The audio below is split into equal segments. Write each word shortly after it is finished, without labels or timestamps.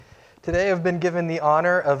Today I've been given the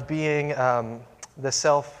honor of being the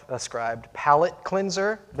self-ascribed palate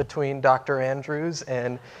cleanser between Dr. Andrews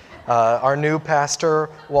and our new pastor,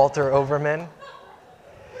 Walter Overman.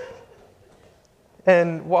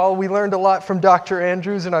 And while we learned a lot from Dr.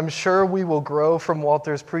 Andrews, and I'm sure we will grow from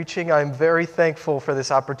Walter's preaching, I'm very thankful for this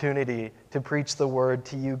opportunity to preach the word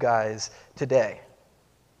to you guys today.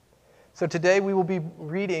 So today we will be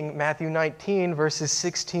reading Matthew 19, verses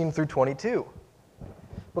 16 through 22.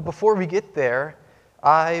 But before we get there,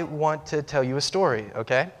 I want to tell you a story,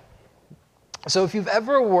 okay? So if you've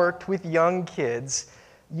ever worked with young kids,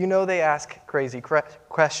 you know they ask crazy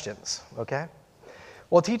questions, okay?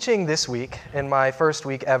 Well, teaching this week, in my first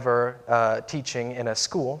week ever teaching in a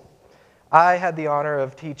school, I had the honor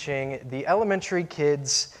of teaching the elementary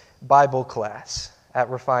kids Bible class at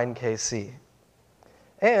Refine KC.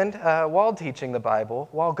 And while teaching the Bible,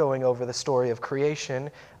 while going over the story of creation,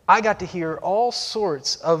 I got to hear all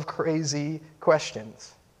sorts of crazy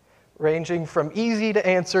questions, ranging from easy to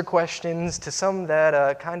answer questions to some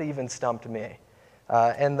that kind of even stumped me.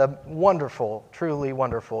 And the wonderful, truly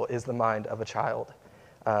wonderful is the mind of a child,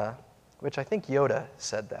 which I think Yoda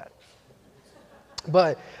said that.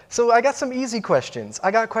 But, so I got some easy questions.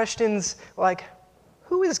 I got questions like,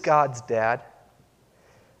 who is God's dad?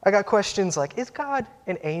 I got questions like, is God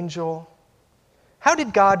an angel? How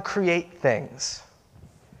did God create things?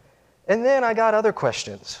 And then I got other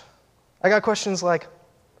questions. I got questions like,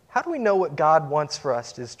 how do we know what God wants for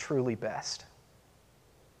us is truly best?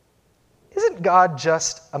 Isn't God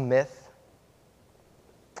just a myth?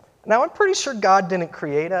 Now, I'm pretty sure God didn't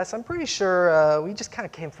create us. I'm pretty sure we just kind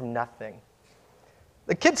of came from nothing.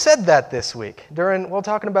 The kid said that this week while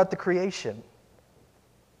talking about the creation.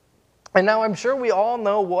 And now I'm sure we all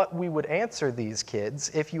know what we would answer these kids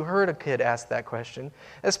if you heard a kid ask that question,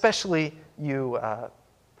 especially you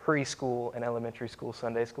preschool and elementary school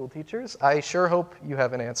Sunday school teachers. I sure hope you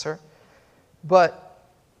have an answer. But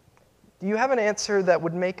do you have an answer that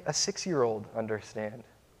would make a 6-year-old understand?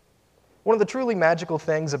 One of the truly magical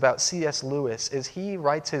things about C.S. Lewis is he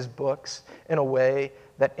writes his books in a way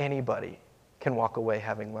that anybody can walk away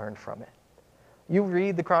having learned from it. You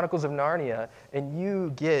read the Chronicles of Narnia and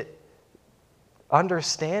you get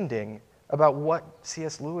understanding about what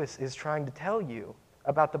C.S. Lewis is trying to tell you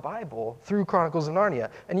about the Bible through Chronicles of Narnia.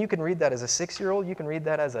 And you can read that as a 6-year-old, you can read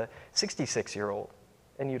that as a 66-year-old,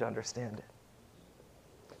 and you'd understand it.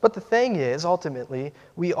 But the thing is, ultimately,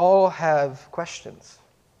 we all have questions.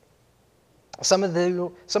 Some of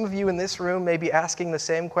you in this room may be asking the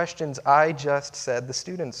same questions I just said the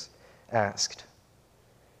students asked.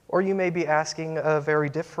 Or you may be asking a very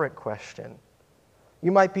different question.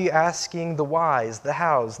 You might be asking the whys, the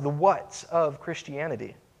hows, the whats of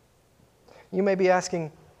Christianity. You may be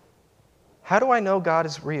asking, how do I know God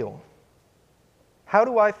is real? How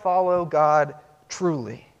do I follow God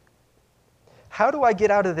truly? How do I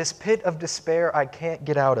get out of this pit of despair I can't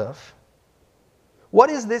get out of? What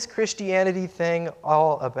is this Christianity thing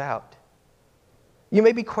all about? You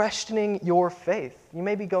may be questioning your faith. You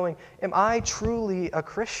may be going, am I truly a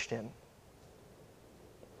Christian?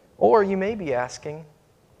 Or you may be asking,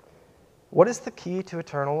 what is the key to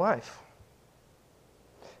eternal life?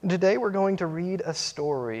 And today we're going to read a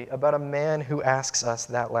story about a man who asks us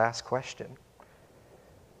that last question.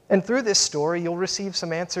 And through this story, you'll receive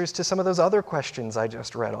some answers to some of those other questions I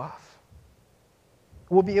just read off.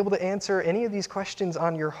 We'll be able to answer any of these questions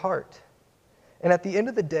on your heart. And at the end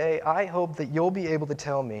of the day, I hope that you'll be able to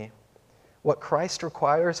tell me what Christ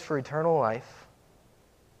requires for eternal life,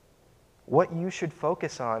 what you should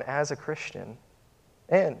focus on as a Christian,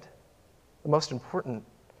 and the most important,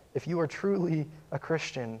 if you are truly a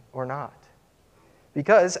Christian or not.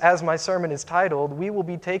 Because, as my sermon is titled, we will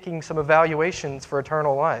be taking some evaluations for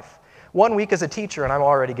eternal life. 1 week as a teacher, and I'm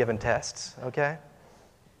already given tests, okay?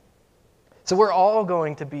 So we're all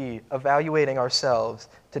going to be evaluating ourselves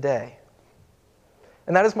today.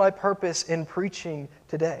 And that is my purpose in preaching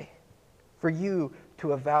today, for you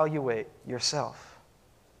to evaluate yourself.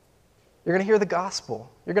 You're going to hear the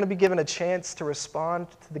gospel. You're going to be given a chance to respond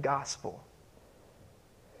to the gospel.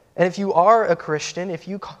 And if you are a Christian, if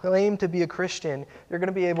you claim to be a Christian, you're going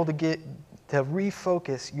to be able to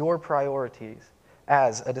refocus your priorities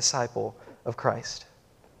as a disciple of Christ.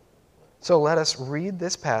 So let us read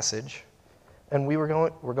this passage, and we're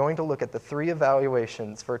going to look at the 3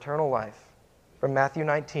 evaluations for eternal life from Matthew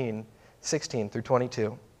 19, 16 through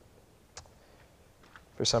 22.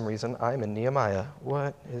 For some reason, I'm in Nehemiah.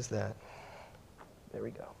 What is that? There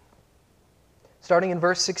we go. Starting in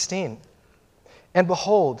verse 16. And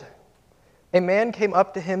behold, a man came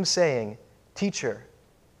up to him saying, Teacher,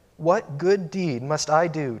 what good deed must I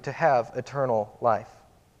do to have eternal life?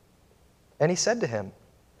 And he said to him,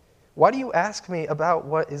 "Why do you ask me about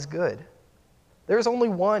what is good? There is only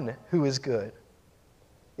one who is good.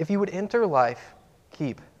 If you would enter life,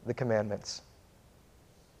 keep the commandments."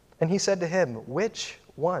 And he said to him, "Which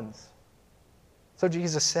ones?" So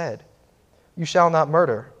Jesus said, "You shall not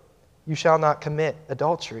murder. You shall not commit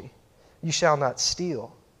adultery. You shall not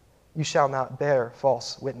steal. You shall not bear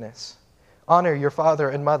false witness. Honor your father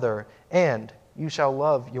and mother, and you shall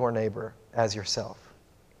love your neighbor as yourself."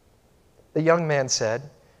 The young man said,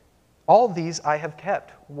 "All these I have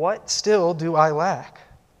kept. What still do I lack?"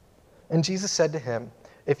 And Jesus said to him,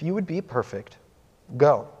 "If you would be perfect,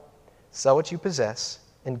 go, sell what you possess,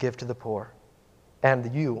 and give to the poor,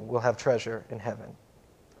 and you will have treasure in heaven.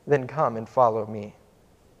 Then come and follow me."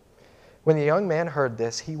 When the young man heard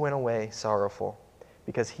this, he went away sorrowful,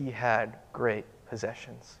 because he had great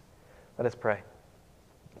possessions. Let us pray.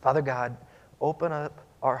 Father God, open up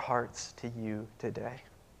our hearts to you today.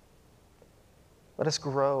 Let us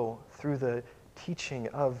grow through the teaching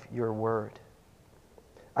of your word.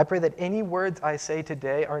 I pray that any words I say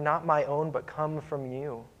today are not my own, but come from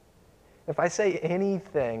you. If I say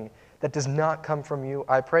anything that does not come from you,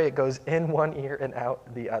 I pray it goes in one ear and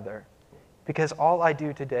out the other, because all I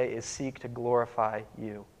do today is seek to glorify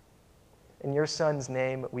you. In your Son's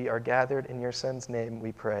name we are gathered. In your Son's name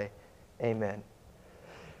we pray. Amen.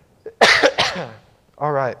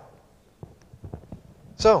 All right.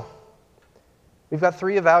 So, we've got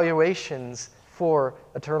 3 evaluations for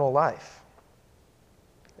eternal life.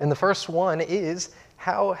 And the first one is,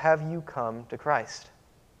 how have you come to Christ?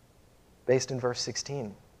 Based in verse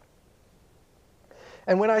 16.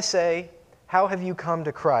 And when I say, how have you come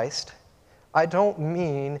to Christ, I don't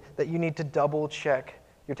mean that you need to double check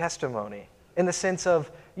your testimony, in the sense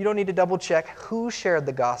of you don't need to double check who shared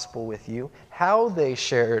the gospel with you, how they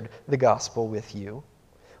shared the gospel with you,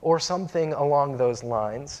 or something along those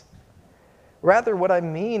lines. Rather, what I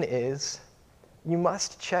mean is you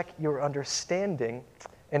must check your understanding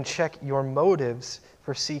and check your motives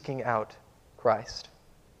for seeking out Christ.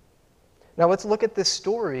 Now let's look at this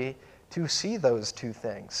story to see those 2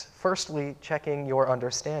 things. Firstly, checking your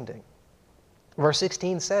understanding. Verse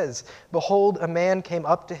 16 says, "Behold, a man came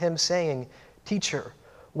up to him saying, 'Teacher,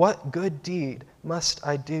 what good deed must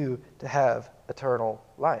I do to have eternal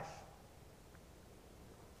life?'"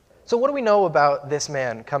 So what do we know about this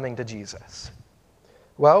man coming to Jesus?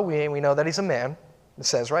 Well, we know that he's a man. It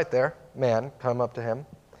says right there, man, come up to him.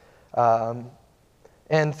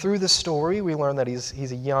 And through the story, we learn that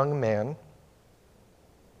he's a young man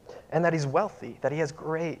and that he's wealthy, that he has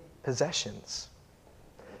great possessions.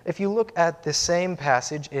 If you look at this same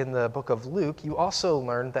passage in the book of Luke, you also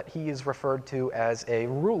learn that he is referred to as a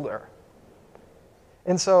ruler.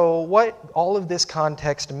 And so what all of this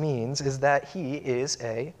context means is that he is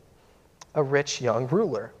a rich young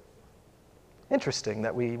ruler. Interesting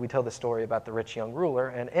that we tell the story about the rich young ruler,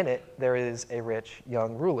 and in it there is a rich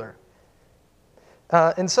young ruler.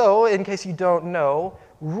 And so, in case you don't know,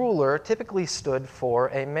 ruler typically stood for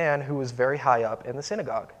a man who was very high up in the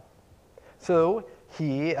synagogue. So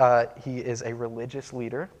he is a religious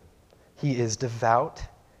leader, he is devout,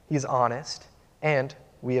 he's honest, and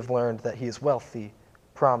we have learned that he is wealthy,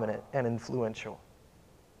 prominent, and influential.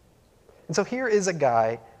 And so here is a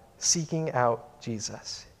guy seeking out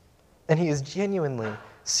Jesus, and he is genuinely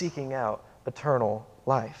seeking out eternal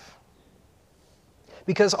life.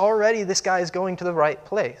 Because already this guy is going to the right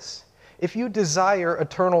place. If you desire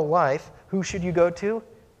eternal life, who should you go to?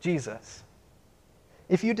 Jesus.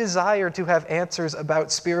 If you desire to have answers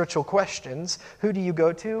about spiritual questions, who do you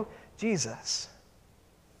go to? Jesus.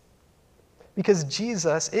 Because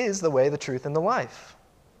Jesus is the way, the truth, and the life.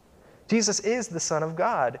 Jesus is the Son of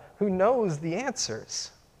God who knows the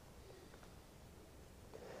answers.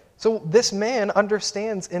 So this man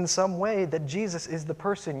understands in some way that Jesus is the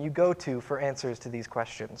person you go to for answers to these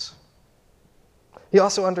questions. He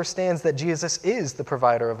also understands that Jesus is the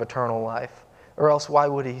provider of eternal life, or else why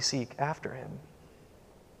would he seek after him?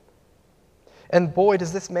 And boy,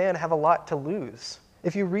 does this man have a lot to lose.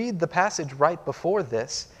 If you read the passage right before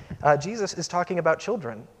this, Jesus is talking about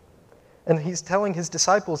children. And he's telling his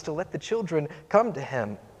disciples to let the children come to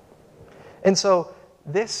him. And so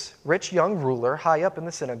this rich young ruler high up in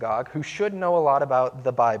the synagogue, who should know a lot about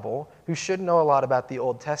the Bible, who should know a lot about the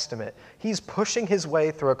Old Testament, he's pushing his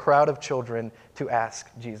way through a crowd of children to ask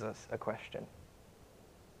Jesus a question.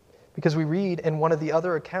 Because we read in one of the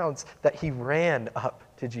other accounts that he ran up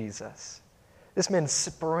to Jesus. This man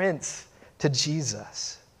sprints to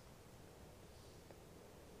Jesus.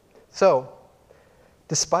 So,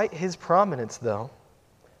 despite his prominence, though,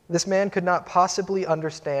 this man could not possibly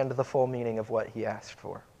understand the full meaning of what he asked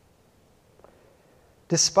for.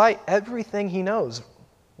 Despite everything he knows,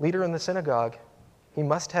 leader in the synagogue, he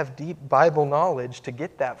must have deep Bible knowledge to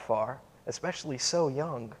get that far, especially so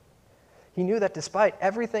young. He knew that despite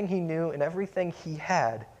everything he knew and everything he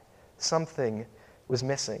had, something was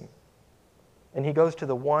missing. And he goes to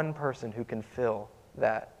the one person who can fill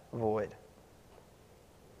that void.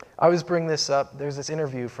 I always bring this up. There's this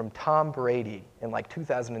interview from Tom Brady in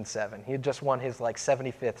 2007. He had just won his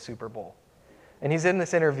 75th Super Bowl. And he's in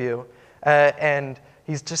this interview, and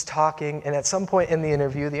he's just talking, and at some point in the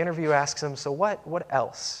interview asks him, so what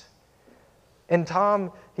else? And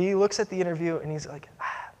Tom, he looks at the interview, and he's like,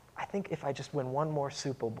 I think if I just win one more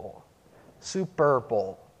Super Bowl,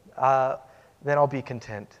 then I'll be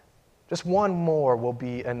content. Just one more will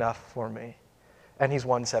be enough for me. And he's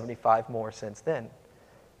won 75 more since then.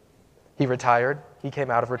 He retired. He came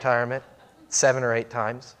out of retirement 7 or 8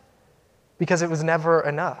 times because it was never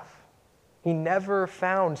enough. He never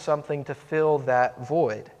found something to fill that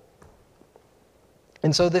void.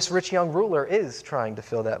 And so this rich young ruler is trying to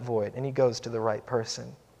fill that void, and he goes to the right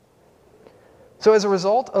person. So as a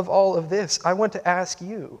result of all of this, I want to ask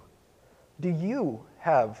you, do you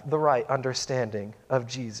have the right understanding of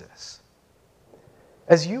Jesus?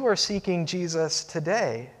 As you are seeking Jesus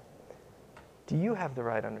today, do you have the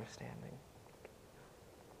right understanding?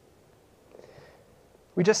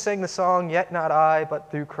 We just sang the song, Yet Not I,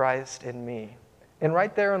 But Through Christ in Me. And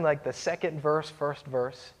right there in the second verse, first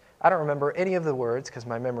verse, I don't remember any of the words because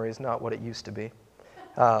my memory is not what it used to be.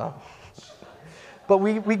 But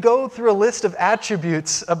we go through a list of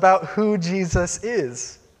attributes about who Jesus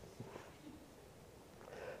is.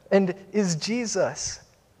 And is Jesus,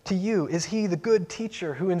 to you, is he the good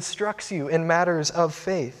teacher who instructs you in matters of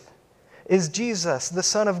faith? Is Jesus the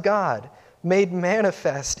Son of God, made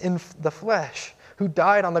manifest in the flesh, who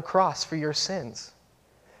died on the cross for your sins?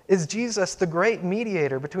 Is Jesus the great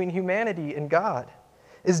mediator between humanity and God?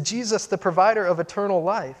 Is Jesus the provider of eternal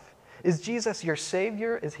life? Is Jesus your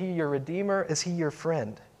Savior? Is he your Redeemer? Is he your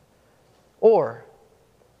friend? Or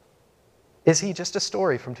is he just a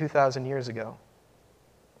story from 2,000 years ago?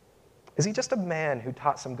 Is he just a man who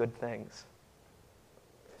taught some good things?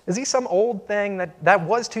 Is he some old thing that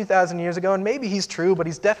was 2,000 years ago, and maybe he's true, but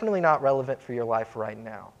he's definitely not relevant for your life right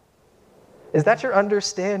now? Is that your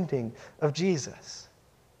understanding of Jesus?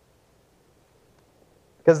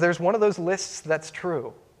 Because there's one of those lists that's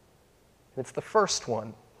true. It's the first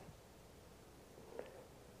one.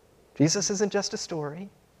 Jesus isn't just a story.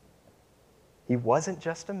 He wasn't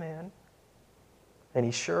just a man. And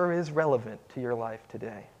he sure is relevant to your life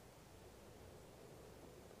today.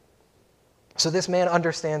 So this man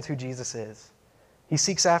understands who Jesus is. He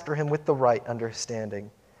seeks after him with the right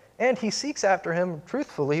understanding. And he seeks after him,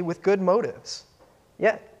 truthfully, with good motives.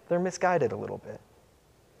 Yet, they're misguided a little bit.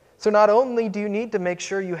 So not only do you need to make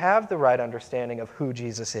sure you have the right understanding of who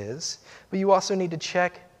Jesus is, but you also need to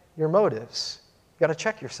check your motives. You've got to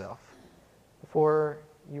check yourself before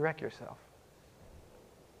you wreck yourself.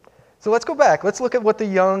 So let's go back. Let's look at what the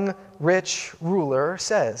young, rich ruler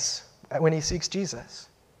says when he seeks Jesus.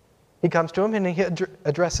 He comes to him and he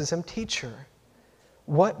addresses him, Teacher,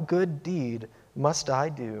 what good deed must I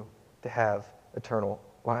do to have eternal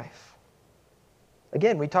life?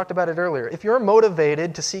 Again, we talked about it earlier. If you're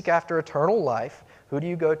motivated to seek after eternal life, who do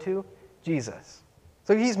you go to? Jesus.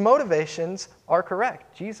 So his motivations are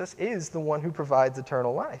correct. Jesus is the one who provides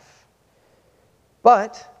eternal life.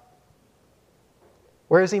 But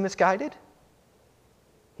where is he misguided?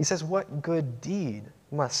 He says, what good deed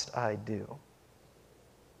must I do?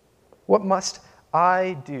 What must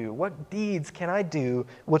I do? What deeds can I do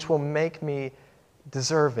which will make me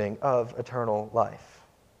deserving of eternal life?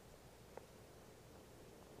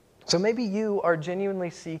 So maybe you are genuinely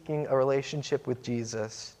seeking a relationship with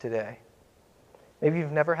Jesus today. Maybe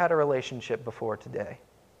you've never had a relationship before today.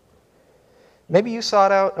 Maybe you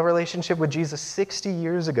sought out a relationship with Jesus 60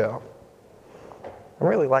 years ago. I'm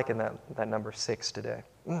really liking that number 6 today.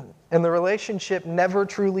 And the relationship never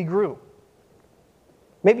truly grew.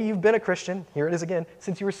 Maybe you've been a Christian, here it is again,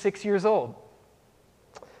 since you were 6 years old.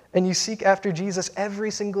 And you seek after Jesus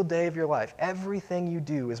every single day of your life. Everything you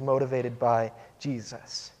do is motivated by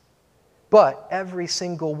Jesus. But every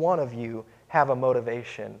single one of you have a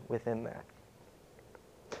motivation within that.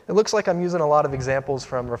 It looks like I'm using a lot of examples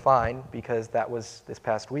from Refine because that was this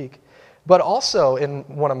past week. But also in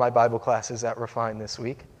one of my Bible classes at Refine this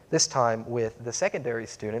week, this time with the secondary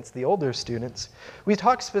students, the older students, we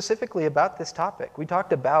talked specifically about this topic. We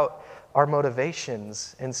talked about our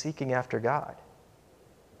motivations in seeking after God.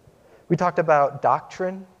 We talked about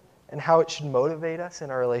doctrine and how it should motivate us in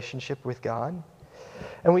our relationship with God.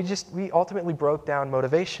 And we ultimately broke down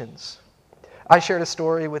motivations. I shared a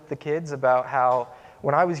story with the kids about how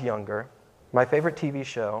when I was younger, my favorite TV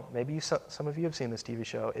show, maybe some of you have seen this TV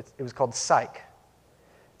show, it was called Psych.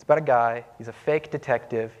 It's about a guy, he's a fake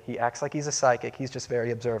detective, he acts like he's a psychic, he's just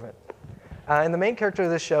very observant. And the main character of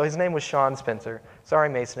this show, his name was Sean Spencer. Sorry,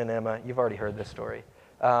 Mason and Emma, you've already heard this story.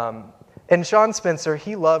 And Sean Spencer,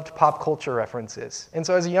 he loved pop culture references. And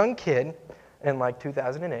so as a young kid, in like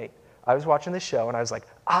 2008, I was watching this show and I was like,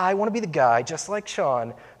 I want to be the guy, just like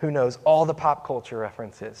Sean, who knows all the pop culture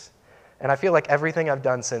references. And I feel like everything I've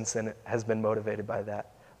done since then has been motivated by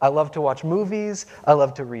that. I love to watch movies, I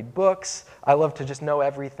love to read books, I love to just know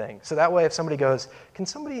everything. So that way if somebody goes, can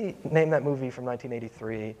somebody name that movie from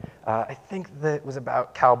 1983? I think that it was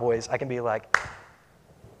about cowboys. I can be like,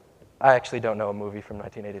 I actually don't know a movie from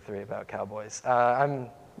 1983 about cowboys. I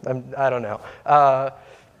don't know.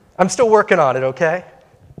 I'm still working on it, okay?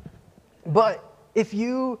 But if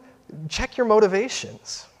you check your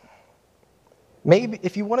motivations, maybe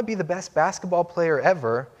if you want to be the best basketball player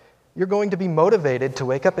ever, you're going to be motivated to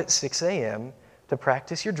wake up at 6 a.m. to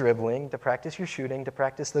practice your dribbling, to practice your shooting, to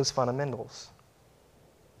practice those fundamentals.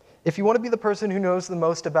 If you want to be the person who knows the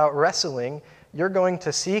most about wrestling, you're going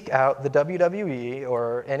to seek out the WWE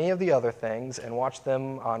or any of the other things and watch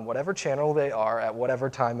them on whatever channel they are at whatever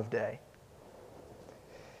time of day.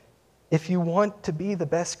 If you want to be the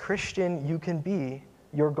best Christian you can be,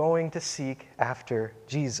 you're going to seek after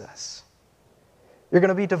Jesus. You're going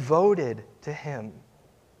to be devoted to him.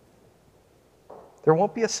 There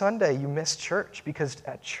won't be a Sunday you miss church, because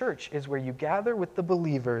at church is where you gather with the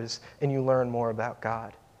believers and you learn more about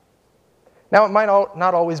God. Now, it might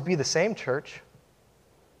not always be the same church.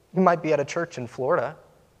 You might be at a church in Florida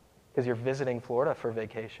because you're visiting Florida for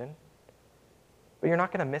vacation. But you're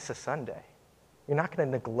not going to miss a Sunday. You're not going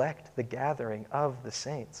to neglect the gathering of the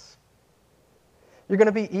saints. You're going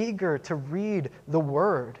to be eager to read the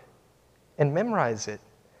Word and memorize it.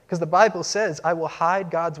 Because the Bible says, I will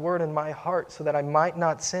hide God's Word in my heart so that I might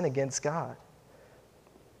not sin against God.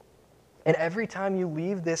 And every time you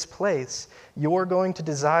leave this place, you're going to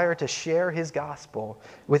desire to share his gospel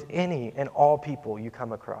with any and all people you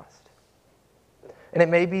come across. And it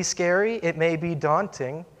may be scary, it may be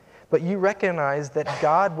daunting, but you recognize that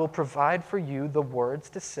God will provide for you the words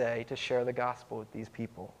to say to share the gospel with these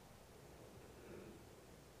people.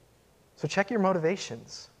 So check your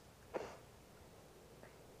motivations.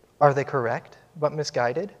 Are they correct but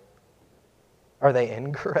misguided? Are they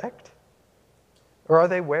incorrect? Or are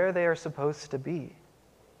they where they are supposed to be?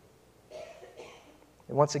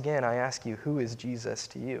 And once again, I ask you, who is Jesus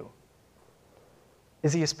to you?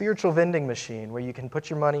 Is he a spiritual vending machine where you can put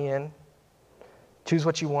your money in, choose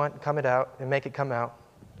what you want, come it out, and make it come out?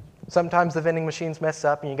 Sometimes the vending machines mess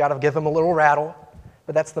up and you got to give them a little rattle,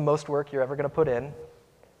 but that's the most work you're ever going to put in.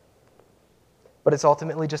 But it's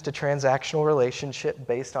ultimately just a transactional relationship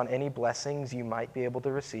based on any blessings you might be able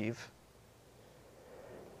to receive.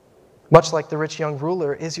 Much like the rich young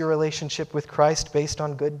ruler, is your relationship with Christ based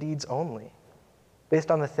on good deeds only?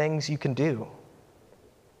 Based on the things you can do?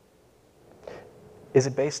 Is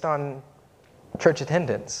it based on church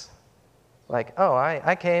attendance? Like, oh,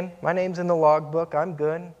 I came, my name's in the logbook, I'm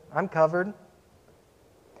good, I'm covered.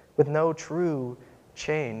 With no true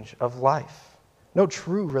change of life, no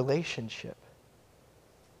true relationship.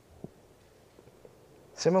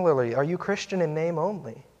 Similarly, are you Christian in name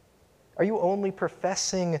only? Are you only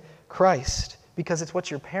professing Christ because it's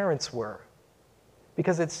what your parents were?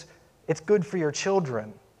 Because it's good for your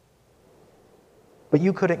children? But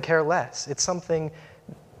you couldn't care less. It's something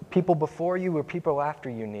people before you or people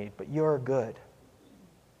after you need, but you're good.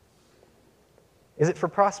 Is it for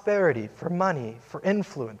prosperity, for money, for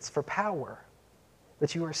influence, for power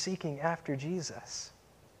that you are seeking after Jesus?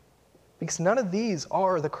 Because none of these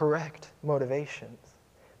are the correct motivations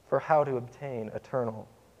for how to obtain eternal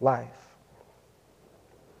life.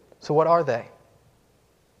 So what are they?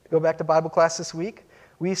 To go back to Bible class this week,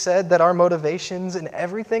 we said that our motivations in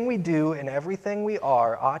everything we do and everything we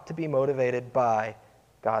are ought to be motivated by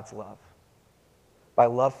God's love. By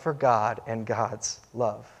love for God and God's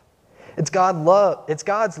love. It's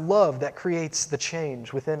God's love that creates the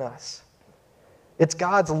change within us. It's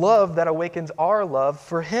God's love that awakens our love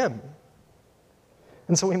for him.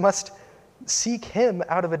 And so we must seek him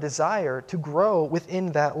out of a desire to grow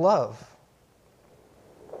within that love.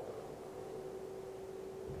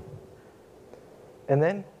 And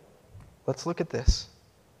then, let's look at this.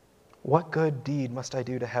 What good deed must I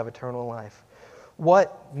do to have eternal life?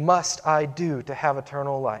 What must I do to have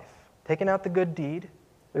eternal life? Taking out the good deed,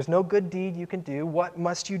 there's no good deed you can do. What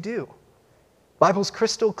must you do? The Bible's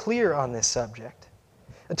crystal clear on this subject.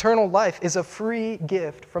 Eternal life is a free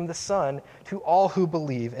gift from the Son to all who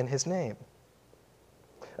believe in his name.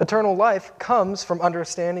 Eternal life comes from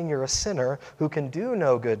understanding you're a sinner who can do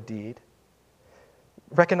no good deed,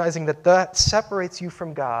 recognizing that that separates you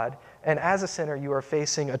from God, and as a sinner, you are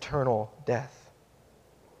facing eternal death.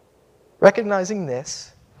 Recognizing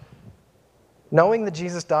this, knowing that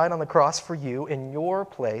Jesus died on the cross for you in your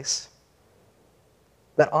place,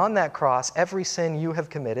 that on that cross, every sin you have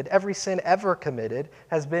committed, every sin ever committed,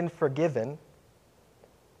 has been forgiven.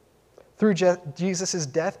 Through Jesus'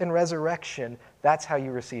 death and resurrection, that's how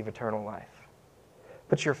you receive eternal life.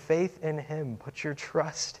 Put your faith in him. Put your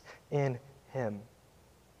trust in him.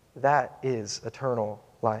 That is eternal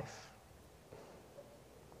life.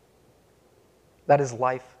 That is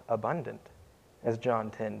life abundant, as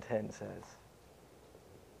John 10:10 says.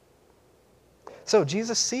 So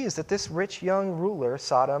Jesus sees that this rich young ruler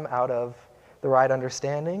sought him out of the right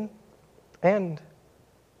understanding and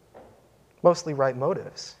mostly right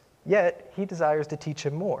motives. Yet he desires to teach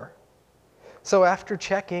him more. So after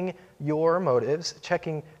checking your motives,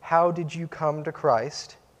 checking how did you come to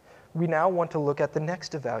Christ, we now want to look at the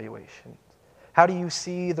next evaluation. How do you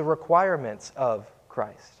see the requirements of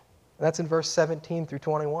Christ? And that's in verse 17 through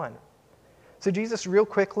 21. So Jesus, real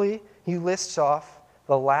quickly, he lists off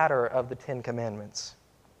the latter of the 10 commandments.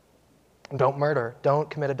 Don't murder, don't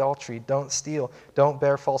commit adultery, don't steal, don't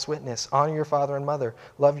bear false witness, honor your father and mother,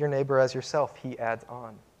 love your neighbor as yourself, he adds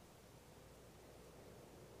on.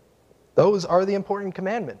 Those are the important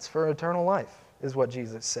commandments for eternal life, is what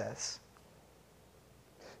Jesus says.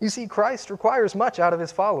 You see, Christ requires much out of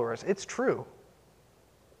his followers. It's true.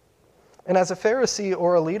 And as a Pharisee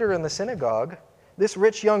or a leader in the synagogue, this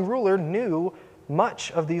rich young ruler knew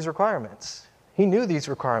much of these requirements. He knew these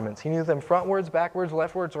requirements. He knew them frontwards, backwards,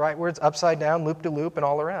 leftwards, rightwards, upside down, loop-de-loop, and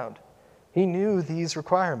all around. He knew these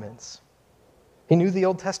requirements. He knew the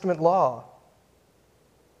Old Testament law.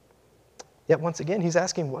 Yet once again, he's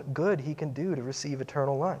asking what good he can do to receive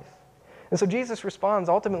eternal life. And so Jesus responds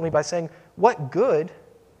ultimately by saying, what good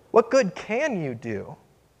can you do?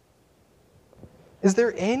 Is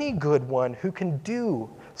there any good one who can do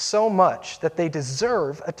so much that they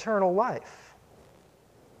deserve eternal life?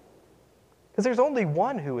 Because there's only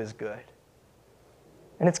one who is good,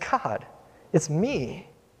 and it's God. It's me.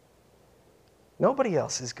 Nobody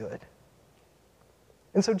else is good.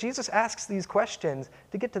 And so Jesus asks these questions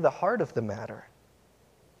to get to the heart of the matter.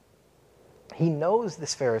 He knows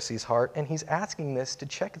this Pharisee's heart, and he's asking this to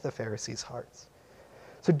check the Pharisees' hearts.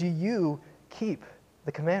 So do you keep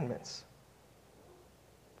the commandments?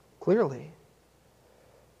 Clearly.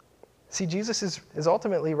 See, Jesus is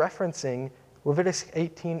ultimately referencing Leviticus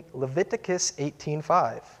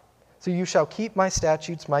 18:5. So you shall keep my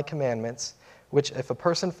statutes, my commandments, which if a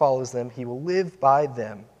person follows them, he will live by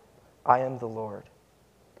them. I am the Lord.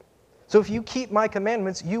 So if you keep my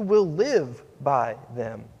commandments, you will live by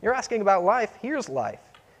them. You're asking about life. Here's life.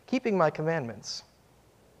 Keeping my commandments.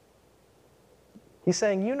 He's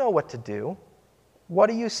saying, you know what to do. What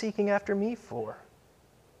are you seeking after me for?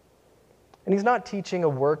 And he's not teaching a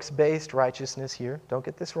works-based righteousness here. Don't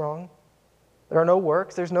get this wrong. There are no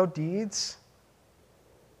works. There's no deeds.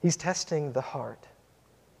 He's testing the heart.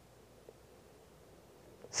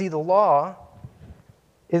 See, the law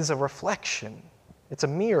is a reflection. It's a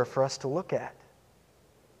mirror for us to look at,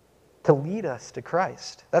 to lead us to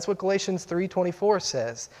Christ. That's what Galatians 3:24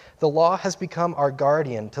 says. The law has become our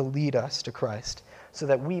guardian to lead us to Christ, so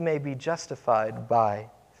that we may be justified by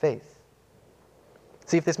faith.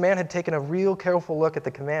 See, if this man had taken a real careful look at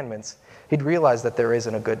the commandments, he'd realize that there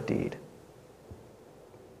isn't a good deed.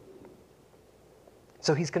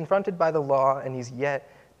 So he's confronted by the law, and he's yet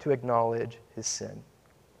to acknowledge his sin.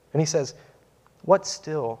 And he says, what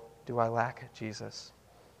still do I lack, Jesus?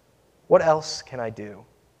 What else can I do?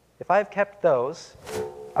 If I've kept those,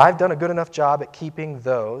 I've done a good enough job at keeping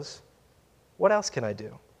those, what else can I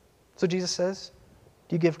do? So Jesus says,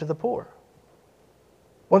 do you give to the poor?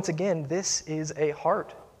 Once again, this is a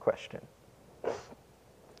heart question.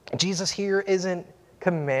 Jesus here isn't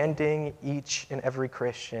commanding each and every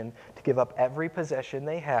Christian to give up every possession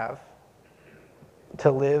they have,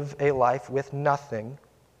 to live a life with nothing,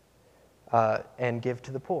 and give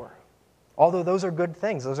to the poor. Although those are good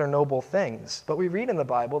things, those are noble things. But we read in the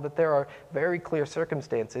Bible that there are very clear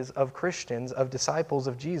circumstances of Christians, of disciples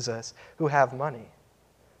of Jesus, who have money.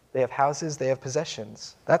 They have houses, they have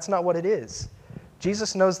possessions. That's not what it is.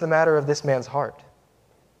 Jesus knows the matter of this man's heart.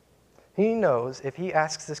 He knows if he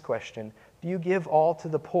asks this question, do you give all to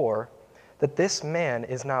the poor, that this man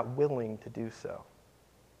is not willing to do so.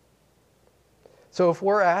 So if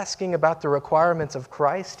we're asking about the requirements of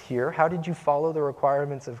Christ here, how did you follow the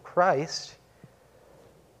requirements of Christ?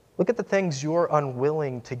 Look at the things you're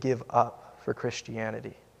unwilling to give up for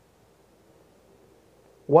Christianity.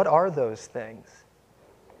 What are those things?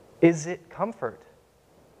 Is it comfort?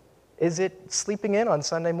 Is it sleeping in on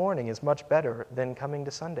Sunday morning is much better than coming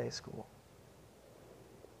to Sunday school?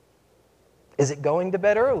 Is it going to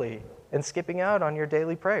bed early and skipping out on your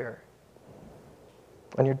daily prayer?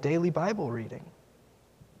 On your daily Bible reading?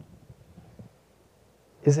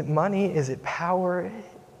 Is it money? Is it power?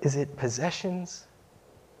 Is it possessions?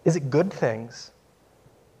 Is it good things?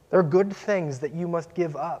 There are good things that you must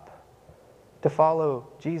give up to follow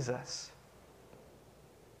Jesus.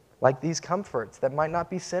 Like these comforts that might not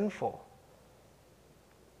be sinful.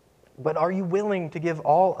 But are you willing to give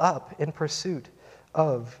all up in pursuit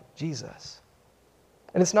of Jesus?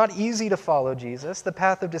 And it's not easy to follow Jesus. The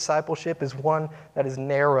path of discipleship is one that is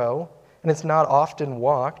narrow, and it's not often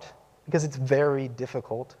walked because it's very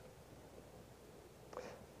difficult.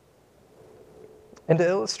 And to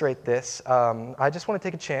illustrate this, I just want to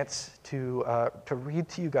take a chance to read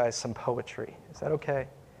to you guys some poetry. Is that okay?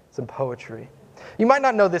 Some poetry. You might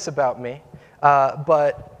not know this about me,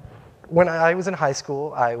 but when I was in high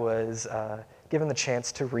school, I was given the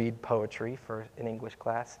chance to read poetry for an English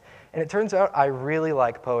class. And it turns out I really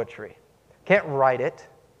like poetry. Can't write it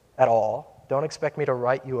at all. Don't expect me to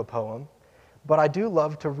write you a poem. But I do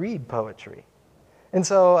love to read poetry. And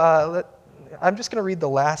so I'm just going to read the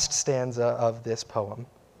last stanza of this poem.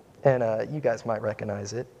 And you guys might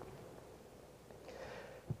recognize it.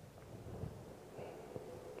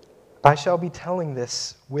 I shall be telling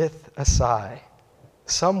this with a sigh.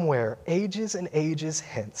 Somewhere, ages and ages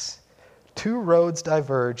hence, 2 roads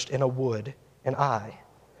diverged in a wood, and I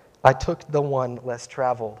took the one less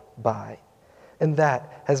traveled by, and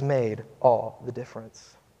that has made all the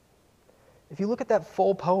difference. If you look at that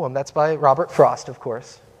full poem, that's by Robert Frost, of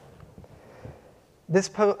course.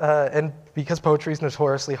 And because poetry is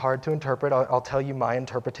notoriously hard to interpret, I'll tell you my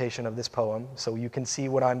interpretation of this poem so you can see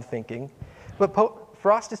what I'm thinking. But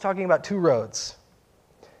Frost is talking about 2 roads.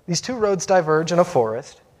 These 2 roads diverge in a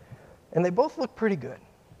forest, and they both look pretty good.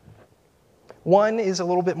 One is a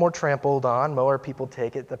little bit more trampled on, more people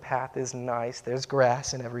take it, the path is nice, there's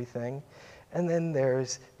grass and everything, and then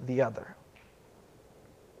there's the other.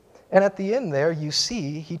 And at the end there, you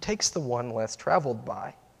see he takes the one less traveled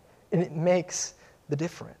by, and it makes the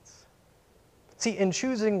difference. See, in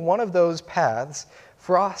choosing one of those paths,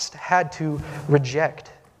 Frost had to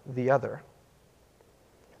reject the other.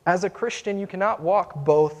 As a Christian, you cannot walk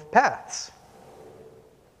both paths.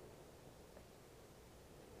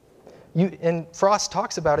 And Frost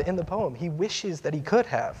talks about it in the poem. He wishes that he could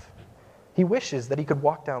have. He wishes that he could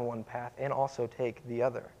walk down one path and also take the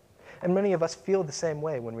other. And many of us feel the same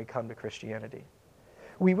way when we come to Christianity.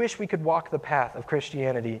 We wish we could walk the path of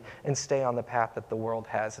Christianity and stay on the path that the world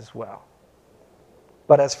has as well.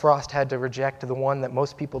 But as Frost had to reject the one that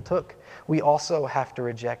most people took, we also have to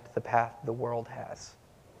reject the path the world has.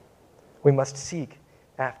 We must seek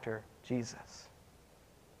after Jesus.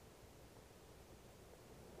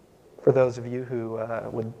 For those of you who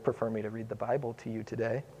would prefer me to read the Bible to you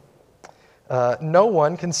today, no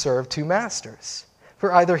one can serve 2 masters,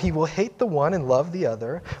 for either he will hate the one and love the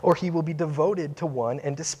other, or he will be devoted to one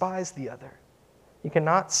and despise the other. You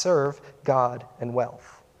cannot serve God and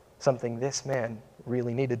wealth, something this man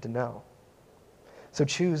really needed to know. So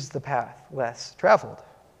choose the path less traveled.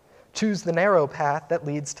 Choose the narrow path that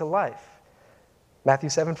leads to life. Matthew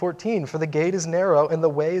 7:14, for the gate is narrow and the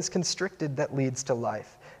way is constricted that leads to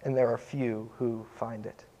life, and there are few who find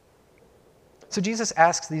it. So Jesus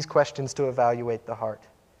asks these questions to evaluate the heart.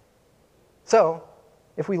 So,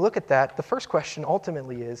 if we look at that, the first question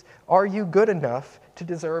ultimately is, are you good enough to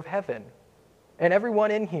deserve heaven? And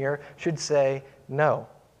everyone in here should say, no,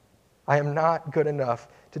 I am not good enough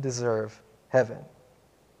to deserve heaven.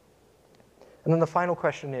 And then the final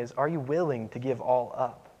question is, are you willing to give all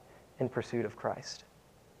up in pursuit of Christ?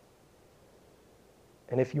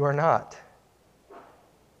 And if you are not,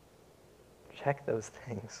 check those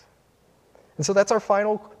things. And so that's our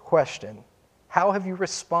final question. How have you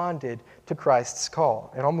responded to Christ's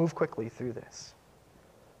call? And I'll move quickly through this.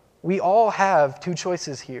 We all have 2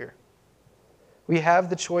 choices here. We have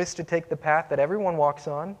the choice to take the path that everyone walks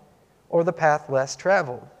on, or the path less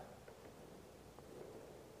traveled.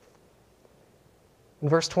 In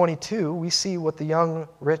verse 22, we see what the young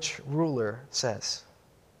rich ruler says,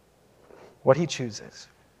 what he chooses.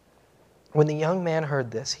 When the young man heard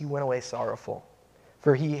this, he went away sorrowful,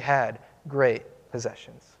 for he had great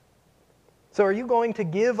possessions. So are you going to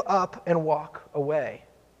give up and walk away?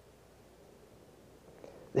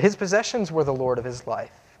 His possessions were the Lord of his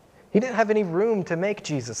life. He didn't have any room to make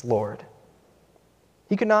Jesus Lord.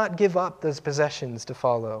 He could not give up those possessions to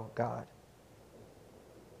follow God.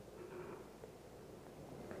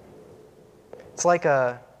 It's like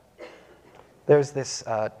there's this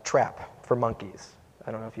trap for monkeys.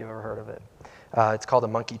 I don't know if you've ever heard of it. It's called a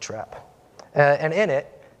monkey trap. And in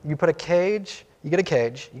it, you put a cage, you get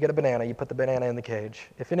a banana, you put the banana in the cage.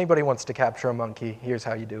 If anybody wants to capture a monkey, here's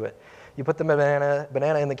how you do it. You put the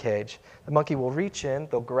banana in the cage. The monkey will reach in,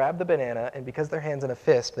 they'll grab the banana, and because their hand's in a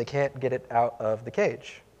fist, they can't get it out of the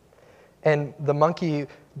cage. And the monkey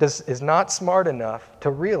is not smart enough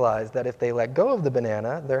to realize that if they let go of the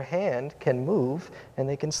banana, their hand can move and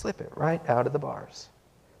they can slip it right out of the bars.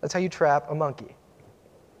 That's how you trap a monkey.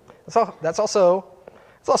 That's also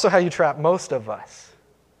how you trap most of us.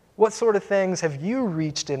 What sort of things have you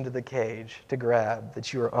reached into the cage to grab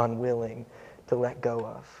that you are unwilling to let go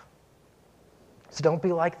of? So don't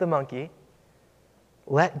be like the monkey.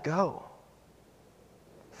 Let go.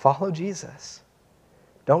 Follow Jesus.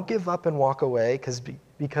 Don't give up and walk away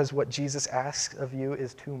because what Jesus asks of you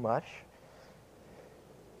is too much.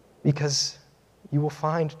 Because you will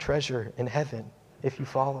find treasure in heaven if you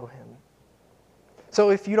follow him.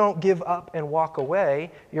 So if you don't give up and walk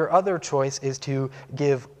away, your other choice is to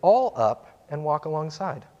give all up and walk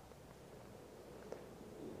alongside.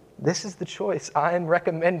 This is the choice I am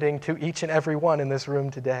recommending to each and every one in this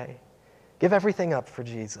room today. Give everything up for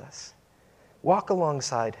Jesus. Walk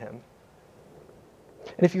alongside him.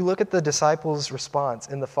 And if you look at the disciples' response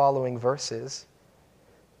in the following verses,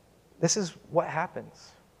 this is what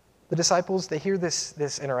happens. The disciples, they hear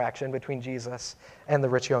this interaction between Jesus and the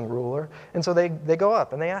rich young ruler, and so they go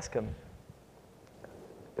up and they ask him,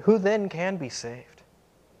 "Who then can be saved?"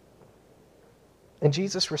 And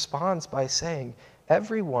Jesus responds by saying,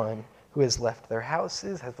 everyone who has left their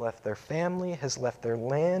houses, has left their family, has left their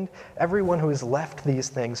land, everyone who has left these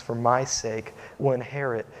things for my sake will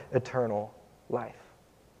inherit eternal life.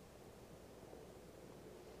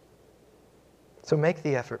 So make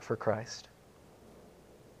the effort for Christ.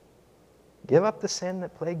 Give up the sin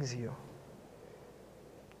that plagues you.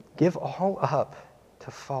 Give all up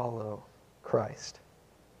to follow Christ.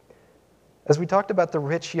 As we talked about the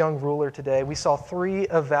rich young ruler today, we saw 3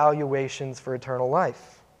 evaluations for eternal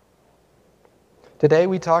life. Today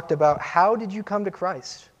we talked about how did you come to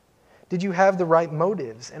Christ? Did you have the right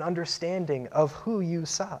motives and understanding of who you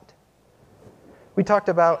sought? We talked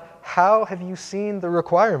about how have you seen the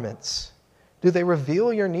requirements? Do they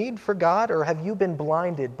reveal your need for God, or have you been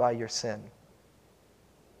blinded by your sin?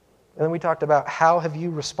 And then we talked about how have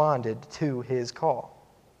you responded to his call?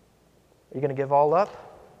 Are you going to give all up?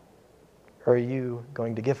 Or are you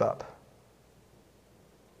going to give up?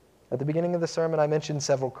 At the beginning of the sermon, I mentioned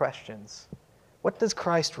several questions. What does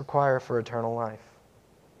Christ require for eternal life?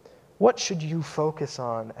 What should you focus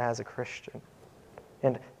on as a Christian?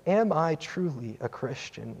 And am I truly a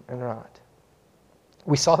Christian or not?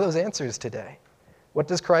 We saw those answers today. What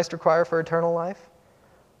does Christ require for eternal life?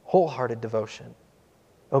 Wholehearted devotion,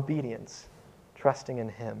 obedience, trusting in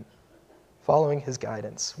him, following his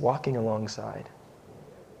guidance, walking alongside.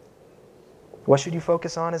 What should you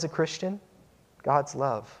focus on as a Christian? God's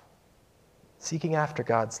love. Seeking after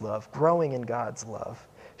God's love, growing in God's love,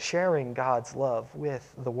 sharing God's love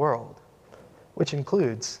with the world, which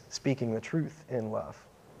includes speaking the truth in love.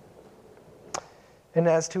 And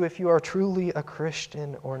as to if you are truly a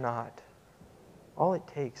Christian or not, all it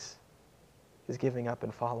takes is giving up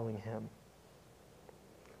and following him.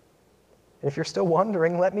 And if you're still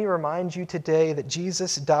wondering, let me remind you today that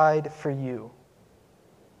Jesus died for you.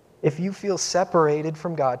 If you feel separated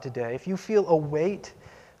from God today, if you feel a weight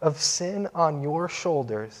of sin on your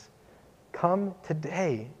shoulders, come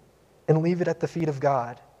today and leave it at the feet of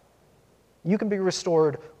God. You can be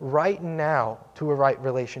restored right now to a right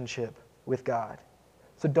relationship with God.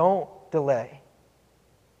 So don't delay.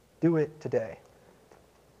 Do it today.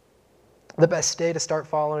 The best day to start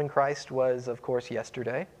following Christ was, of course,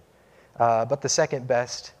 yesterday. But the second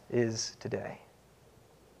best is today.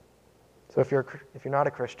 So if you're not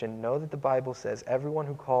a Christian, know that the Bible says everyone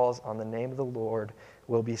who calls on the name of the Lord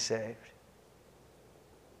will be saved.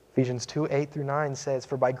 Ephesians 2:8-9 says,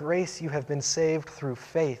 "For by grace you have been saved through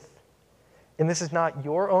faith. And this is not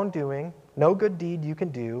your own doing, no good deed you can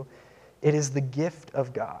do. It is the gift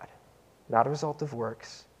of God, not a result of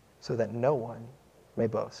works, so that no one may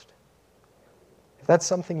boast." If that's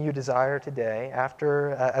something you desire today,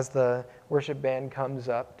 as the worship band comes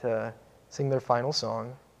up to sing their final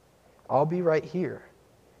song, I'll be right here,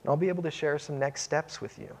 and I'll be able to share some next steps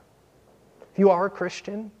with you. If you are a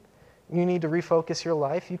Christian, and you need to refocus your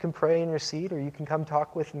life, you can pray in your seat, or you can come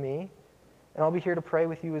talk with me, and I'll be here to pray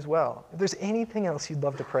with you as well. If there's anything else you'd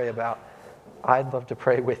love to pray about, I'd love to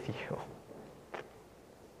pray with you.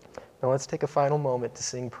 Now let's take a final moment to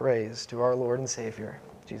sing praise to our Lord and Savior,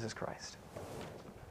 Jesus Christ.